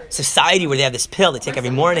society where they have this pill they take every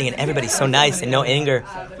morning, and everybody's so nice and no anger,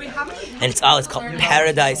 and it's called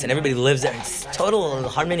paradise, and everybody lives there. It's total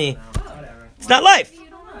harmony. It's not life.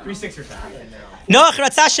 3-6 Noach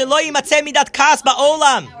ratzah shelo yimatzeh midat kas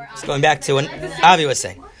ba'olam. It's going back to what Avi was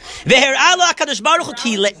saying. Ve'her'a lo HaKadosh Baruch Hu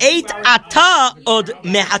ki le'eit ata od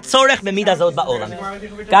mehatzorech b'midah zot ba'olam.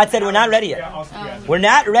 God said we're not ready yet. We're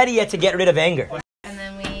not ready yet to get rid of anger. And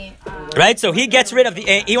then we... Right? So he wants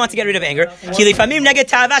to get rid of anger. Ki lifamim neged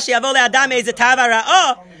ta'ava she'yavo le'adam eizeh ta'ava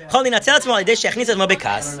ra'o chol linatzeh atzmo al yedei she'achnis atzmo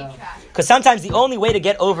bekas. Because sometimes the only way to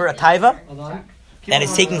get over a taiva that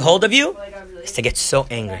is taking hold of you is to get so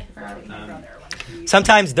angry.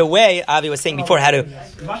 Sometimes the way Avi was saying before, how to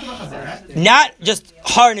not just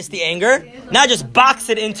harness the anger, not just box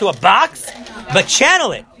it into a box, but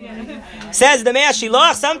channel it. Says the Mei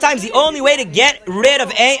HaShilach, sometimes the only way to get rid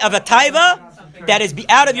of a taiva that is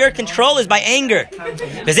out of your control is by anger.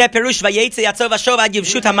 V'zeh perush vayetze yatzov vashov ad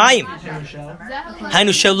yivshut hamayim.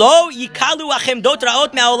 Hainu shelo yikalu achemdot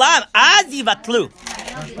ra'ot me'olam, az yivatlu.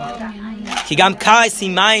 Ki gam ka'es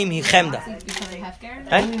himayim hi chemda.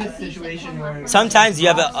 Right? Sometimes you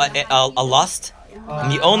have a lust,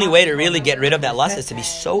 and the only way to really get rid of that lust is to be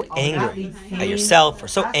so angry at yourself, or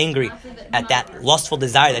so angry at that lustful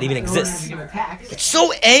desire that even exists. It's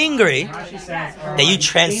so angry that you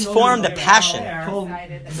transform the passion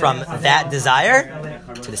from that desire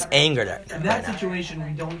to this anger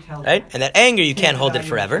right? And that anger, you can't hold it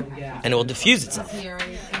forever, and it will diffuse itself.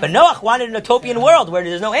 But Noach wanted an utopian world where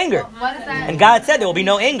there's no anger. And God said there will be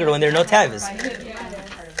no anger when there are no taivas.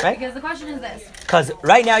 Right? Because the question is this. Because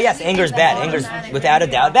right now, yes, anger is bad. Anger is without a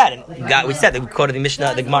doubt bad. And God, we said that we quoted the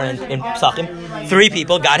Mishnah, the Gemara in Psachim. 3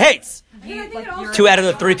 people God hates. 2 out of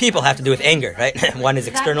the 3 people have to do with anger, right? One is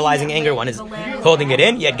externalizing anger, one is holding it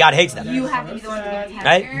in, yet God hates them.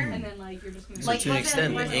 Right? So to an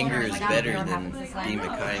extent, the anger is better than being the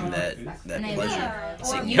kind that pleasure.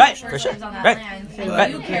 Right, for sure. Right.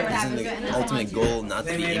 But isn't the ultimate goal not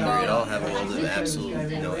to be angry at all, have a world of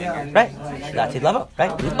absolute no anger? Right.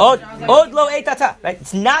 Right. Od lo eitata. Right.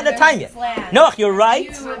 It's not the time yet. Noach, you're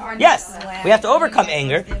right. Yes, we have to overcome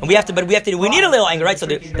anger, and we need a little anger, right? So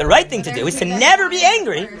the right thing to do is to never be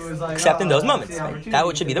angry, except in those moments. Right? That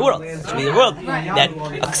should be the world. It should be the world that,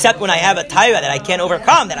 except when I have a taiva that I can't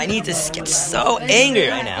overcome, that I need to get so angry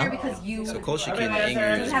right now. So kol shekin, the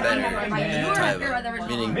anger is better than taiva.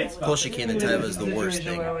 Meaning, kol shekin, the taiva is the worst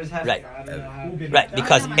thing. Right. Right.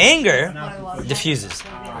 Because anger diffuses.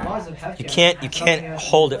 You can't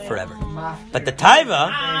hold it forever. But the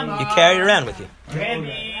taiva, you carry it around with you.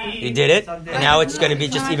 You did it, and now it's going to be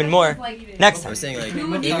just even more next time. I'm saying, like,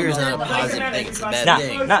 anger is not a positive thing, it's a bad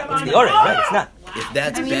thing. It's not. It's the order, right? It's not. If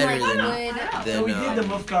that's better than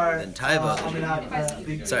taiva,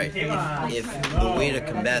 sorry, if the way to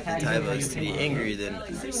combat the taiva is to be angry, then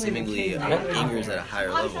seemingly anger is at a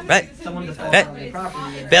higher level. Right.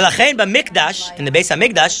 V'lachein b'mikdash, in the Beis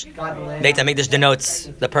HaMikdash, Beit HaMikdash denotes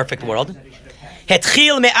the perfect world.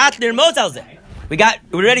 Hetchil me'at lirmoz al zeh. We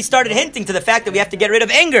already started hinting to the fact that we have to get rid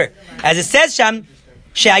of anger. As it says Sham,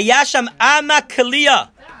 She'aya Sham Ama Kaliya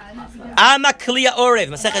Orev.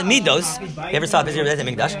 Masechet Midos. You ever saw a picture of the Beis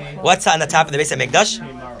HaMikdash? What's on the top of the Beis HaMikdash?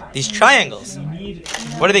 These triangles.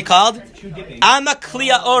 What are they called? Ama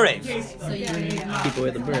Kaliya Orev. Keep away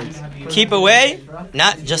the birds. Keep away,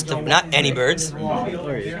 not any birds.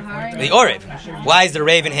 The Orev. Why is the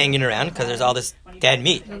raven hanging around? Because there's all this dead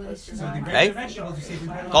meat. Right?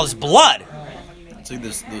 All this blood. It's like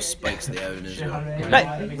those spikes they have in Israel.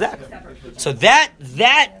 Right, exactly. So that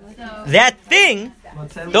thing,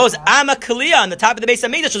 those Amakaliya on the top of the Beis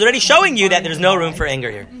HaMikdash is already showing you that there's no room for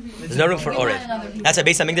anger here. There's no room for Orev. That's why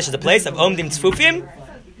Beis HaMikdash is a place of Omdim Tzfufim,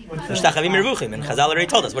 Mishtachavim Revuchim. And Chazal already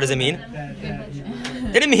told us. What does it mean?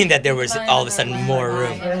 It didn't mean that there was all of a sudden more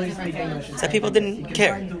room. It's that people didn't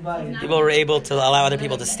care. People were able to allow other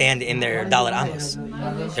people to stand in their Dalet Amos.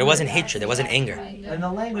 There wasn't hatred. There wasn't anger.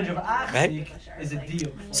 Right?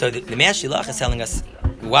 So the Mei HaShilach is telling us,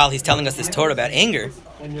 while he's telling us this Torah about anger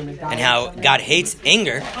and how God hates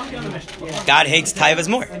anger, God hates taivas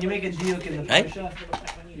more. Right?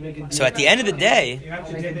 So at the end of the day,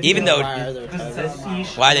 even though...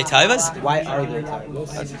 Why are they taivas? Why are they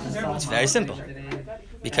taivas? It's very simple.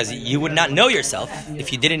 Because you would not know yourself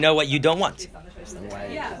if you didn't know what you don't want.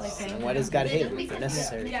 Why does God hate them if they're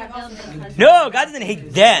necessary? No, God doesn't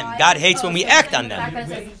hate them. God hates when we act on them.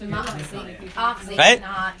 Right?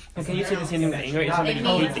 Can you say the same thing with anger? It's not like he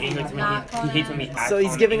hates anger, he hates when we act. So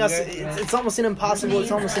he's giving us, it's almost an impossible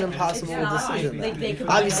decision.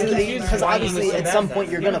 Obviously, because obviously at some point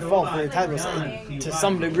you're going to fall for the type of something, to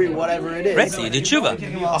some degree, whatever it is. Right, so you do tshuva.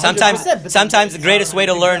 Sometimes the greatest way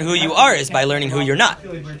to learn who you are is by learning who you're not.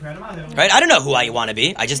 Right? I don't know who I want to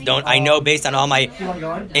be. I just don't. I know based on all my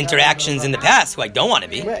interactions in the past who I don't want to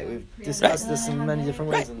be. Right, we've discussed this in many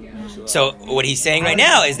different ways. Right. So what he's saying right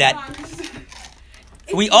now is that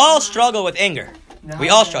we all struggle with anger. We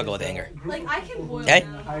all struggle with anger. Okay?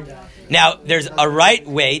 Now, there's a right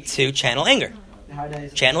way to channel anger.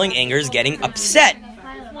 Channeling anger is getting upset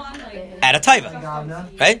at a taiva.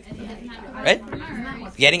 Right? Right?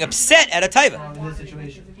 Getting upset at a taiva.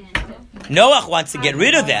 Noach wants to get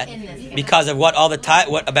rid of that because of all the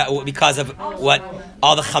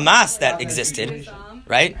Hamas that existed,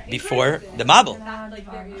 right, before the Mabul.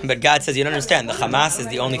 But God says you don't understand. The Hamas is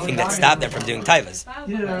the only thing that stopped them from doing taivas,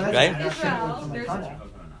 right?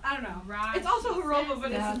 I don't know. It's also Harova,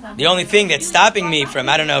 but it's The only thing that's stopping me from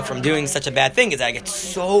doing such a bad thing is I get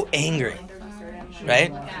so angry,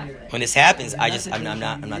 right? When this happens, I'm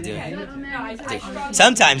not doing it.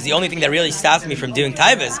 Sometimes the only thing that really stops me from doing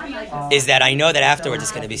taivas is that I know that afterwards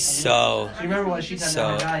it's going to be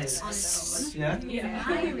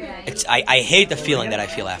I hate the feeling that I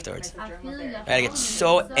feel afterwards. Right? I get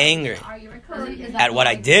so angry at what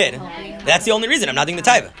I did. That's the only reason I'm not doing the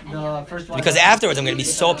taiva. Because afterwards I'm going to be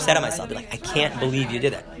so upset at myself. Be like, I can't believe you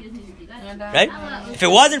did that. Right? If it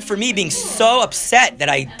wasn't for me being so upset that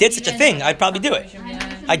I did such a thing, I'd probably do it.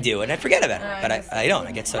 I do, and I forget about it. But I don't.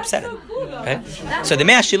 I get so upset at it. Right? So the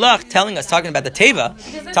Ashilach talking about the teva,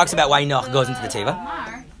 talks about why Noach goes into the teva.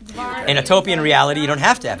 In utopian reality, you don't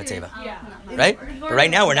have to have a teva. Right? But right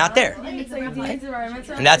now, we're not there. Right?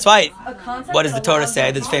 And that's why, what does the Torah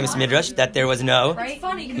say, this famous midrash, that there was no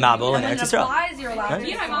Mabul in Eretz Yisrael? Right?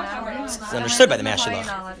 It's understood by the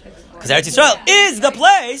Ashilach. Because Eretz Yisrael is the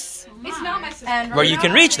place where you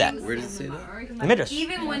can reach that. Where does it say that? The Midrash.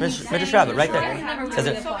 Midrash Rabbah, right there. Says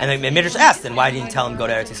it, and the Midrash asked, then why didn't you tell him go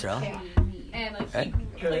to Eretz Yisrael? Right?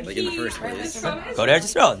 Like in the first place. Go to Eretz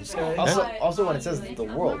Yisrael. Also when it says the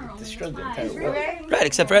world, it destroyed the entire world. Right,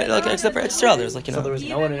 except for Eretz Yisrael. There's So there was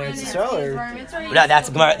no one in Eretz Yisrael, or? No, that's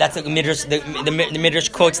a Midrash. The Midrash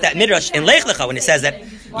quotes that Midrash in Lech Lecha when it says that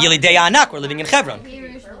Yelidei Anak were living in Hebron.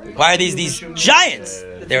 Why are these giants?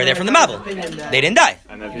 They were there from the Mabul. They didn't die.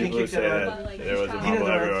 And the people who say that there was a Mabul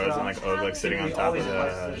everywhere, wasn't like Og sitting on top of the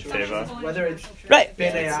teva. Right.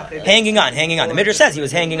 Hanging on. The Midrash says he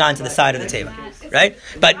was hanging on to the side of the teva. Right?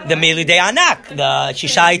 But the Melidei Anak, the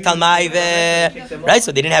Shishai Talmai, right?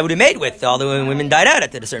 So they didn't have who to mate with. All the women died out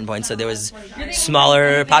at a certain point, so there was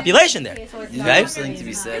smaller population there. Right? There's something to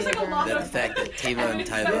be said that the fact that teva and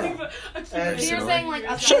taiva are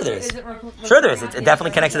similar. Sure there is. It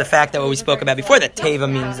definitely connects to the fact that what we spoke about before, that teva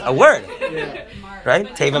means a word. Right?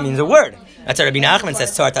 Teva means a word. That's what Rabbi Nachman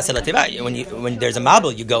says, Tzar Taseh Teva. When there's a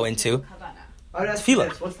Mabul, you go into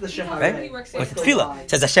tefillah. What's the Shema? Right? What's the tefillah? It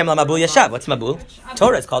says Hashem la Mabul Yashav. What's Mabul?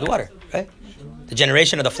 Torah is called water. Right? The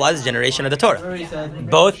generation of the flood is the generation of the Torah.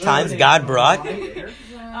 Both times God brought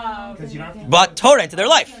Torah into their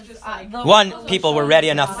life. One, people were ready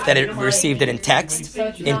enough that it received it in text,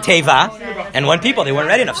 in teva, and one people, they weren't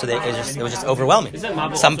ready enough, so it was just overwhelming.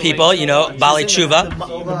 Some people, Baalei Tshuva. The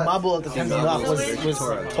Mabul at the time was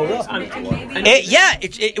Torah.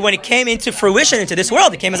 When it came into fruition, into this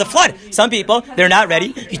world, it came as a flood. Some people, they're not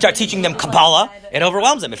ready. You start teaching them Kabbalah, it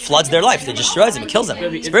overwhelms them. It floods their life. It destroys them. It kills them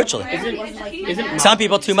spiritually. Some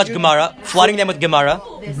people, too much Gemara, flooding them with Gemara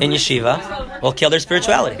in yeshiva will kill their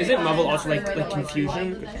spirituality. Isn't Mabul also like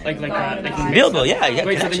confusion? Like Bilbo, yeah.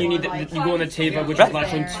 Right, so then you go on the teva, which is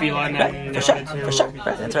Lashon Tefillah, and then for sure.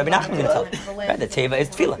 Right. That's what Rabbi Nachman is going to tell you. Right, the teva is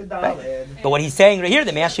tefillah. Right. But what he's saying right here,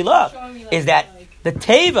 the Ashilach, is that the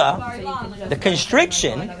teva, the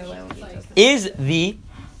constriction, is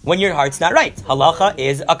when your heart's not right. Halacha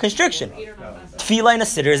is a constriction. Tefillah in a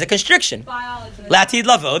siddur is a constriction. Latid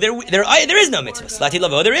lavo, there is no mitzvahs. Latid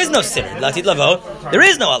lavo, there is no siddur. Latid lavo, there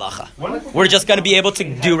is no halacha. We're just going to be able to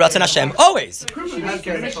do Ratzon Hashem always.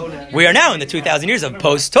 We are now in the 2,000 years of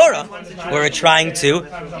post-Torah, where we're trying to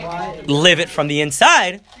live it from the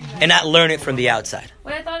inside and not learn it from the outside.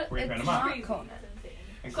 Well, I thought it's not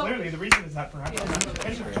And clearly the reason is that perhaps I'm not